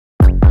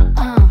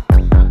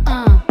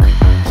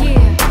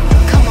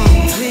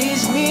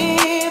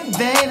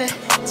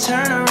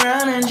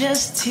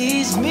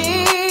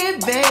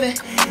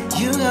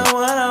got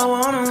what I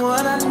want and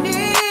what I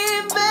need,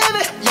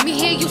 baby. Let me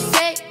hear you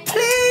say,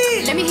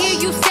 please. Let me hear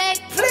you say,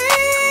 please.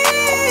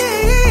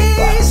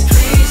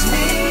 Please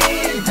me,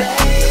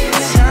 baby.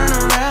 Turn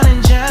around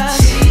and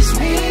just tease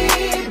me,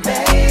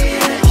 baby.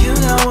 You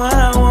got what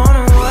I want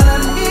and what I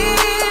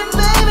need,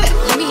 baby.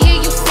 let me hear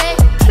you say,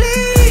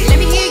 Please. let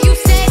me hear you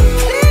say,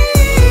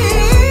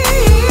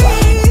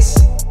 please.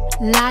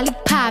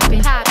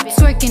 Lollipoppin',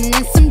 twerking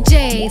in some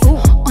J's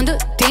on the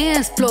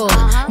dance floor.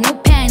 No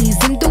panties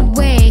in the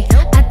way.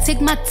 I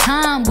take my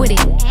time with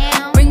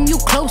it, bring you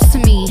close to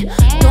me.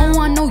 Don't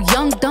want no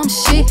young dumb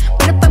shit.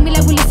 Better fuck me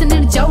like we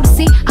listening to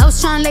Jodeci. I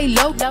was trying to lay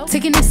low,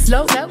 taking it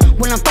slow.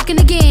 When I'm fucking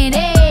again,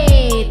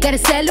 hey, gotta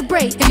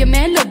celebrate. If your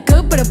man look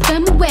good, better put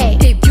him away.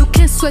 If you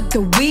can sweat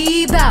the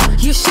weave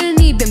out, you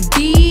shouldn't even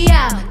be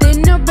out. There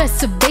no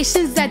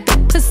reservations at the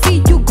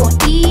pussy, you gon'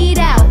 eat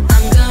out.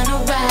 I'm gonna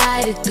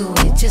ride it, do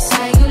it just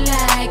how you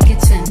like it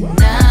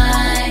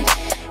tonight.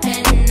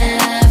 And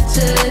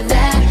after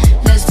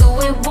that, let's do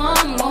it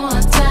one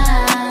more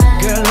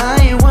time. Girl,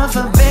 I ain't one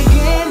for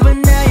begging, but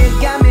now you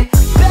got me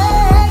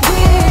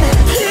begging.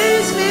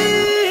 Please me,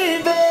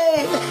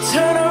 babe.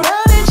 Turn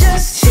around and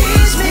just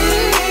tease me,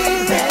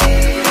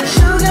 babe.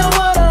 You got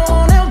what I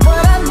want and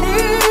what I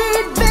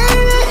need,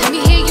 baby. Let me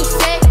hear you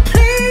say,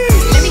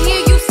 Please. let me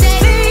hear you say,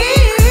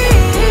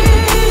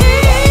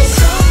 Please.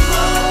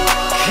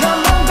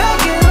 Come on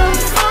back and up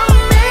for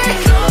me.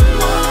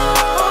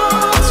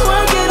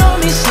 Twerk it on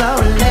me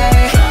slowly.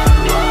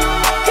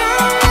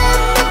 Girl, let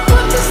me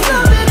put this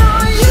loving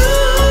on you.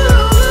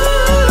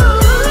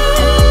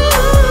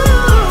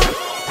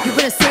 you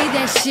better say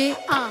that shit.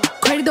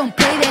 Cardi don't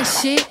play that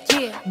shit.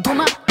 Do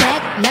my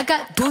back like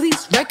I do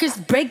these records,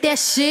 break that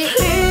shit.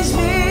 Please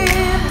me,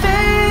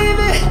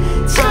 baby.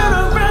 Turn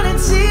around.